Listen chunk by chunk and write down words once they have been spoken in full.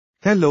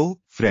Hello,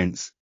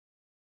 friends.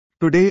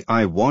 Today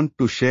I want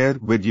to share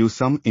with you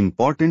some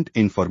important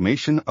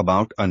information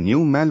about a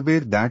new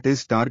malware that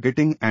is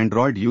targeting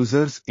Android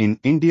users in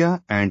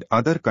India and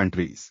other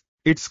countries.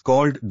 It's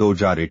called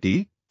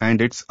DogeRAT,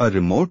 and it's a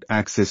remote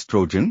access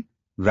trojan,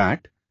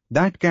 RAT,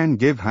 that can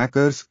give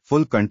hackers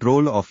full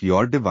control of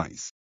your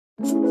device.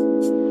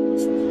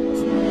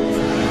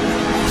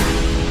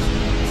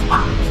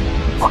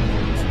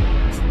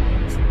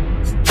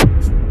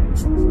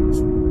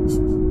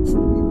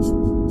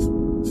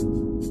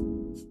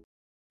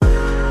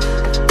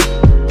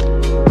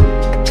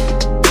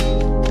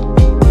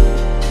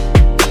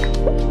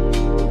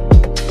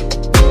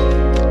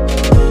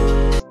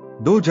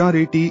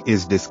 DogeRAT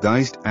is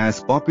disguised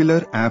as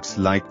popular apps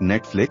like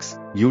Netflix,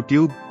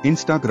 YouTube,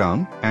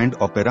 Instagram, and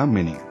Opera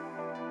Mini.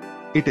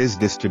 It is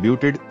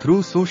distributed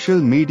through social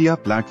media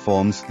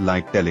platforms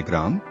like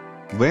Telegram,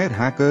 where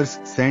hackers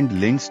send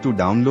links to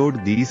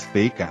download these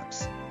fake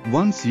apps.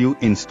 Once you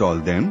install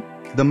them,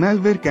 the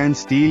malware can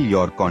steal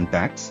your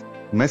contacts,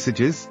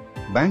 messages,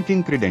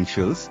 banking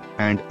credentials,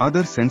 and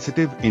other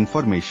sensitive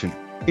information.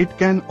 It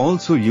can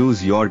also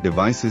use your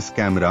device's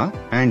camera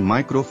and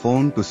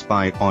microphone to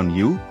spy on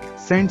you,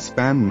 send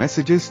spam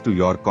messages to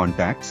your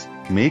contacts,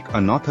 make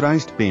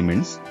unauthorized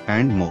payments,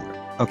 and more.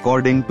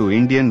 According to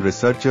Indian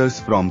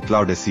researchers from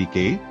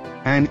CloudSEK,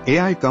 an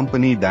AI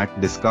company that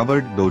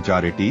discovered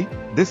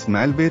DogeRAT, this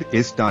malware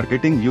is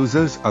targeting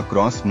users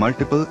across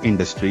multiple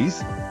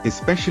industries,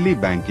 especially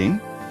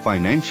banking,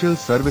 financial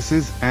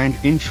services and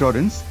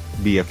insurance,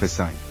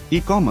 BFSI,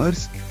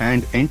 e-commerce,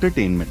 and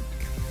entertainment.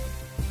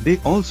 They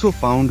also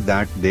found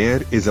that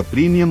there is a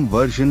premium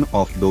version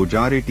of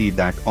DogeRAT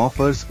that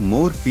offers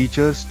more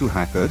features to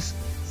hackers,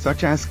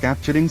 such as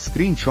capturing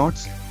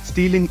screenshots,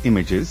 stealing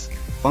images,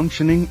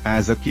 functioning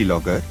as a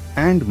keylogger,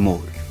 and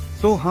more.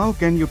 So how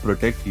can you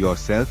protect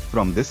yourself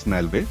from this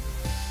malware?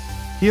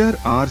 Here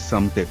are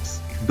some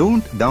tips.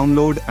 Don't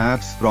download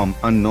apps from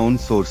unknown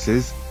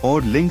sources or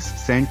links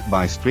sent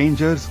by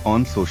strangers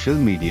on social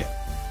media.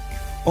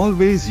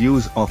 Always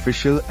use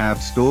official app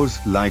stores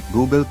like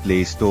Google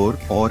Play Store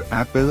or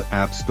Apple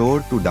App Store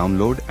to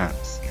download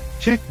apps.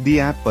 Check the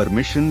app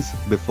permissions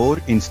before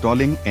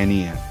installing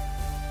any app.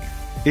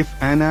 If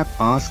an app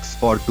asks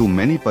for too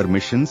many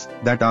permissions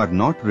that are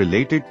not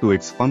related to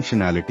its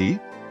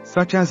functionality,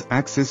 such as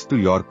access to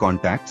your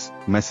contacts,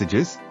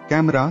 messages,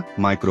 camera,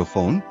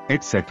 microphone,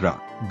 etc.,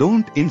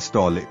 don't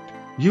install it.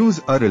 Use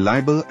a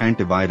reliable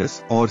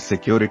antivirus or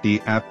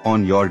security app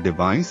on your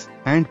device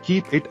and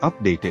keep it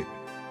updated.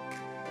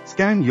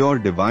 Scan your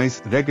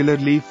device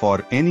regularly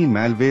for any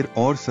malware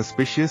or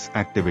suspicious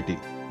activity.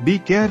 Be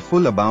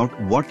careful about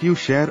what you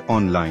share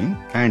online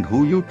and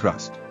who you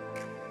trust.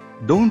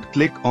 Don't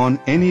click on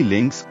any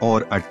links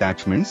or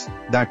attachments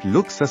that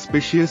look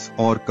suspicious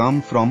or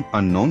come from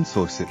unknown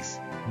sources.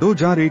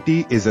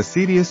 DogeRAT is a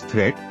serious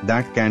threat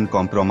that can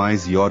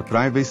compromise your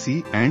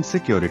privacy and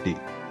security.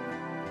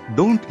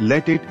 Don't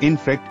let it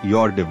infect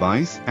your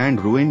device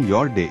and ruin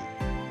your day.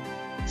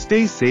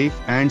 Stay safe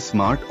and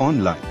smart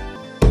online.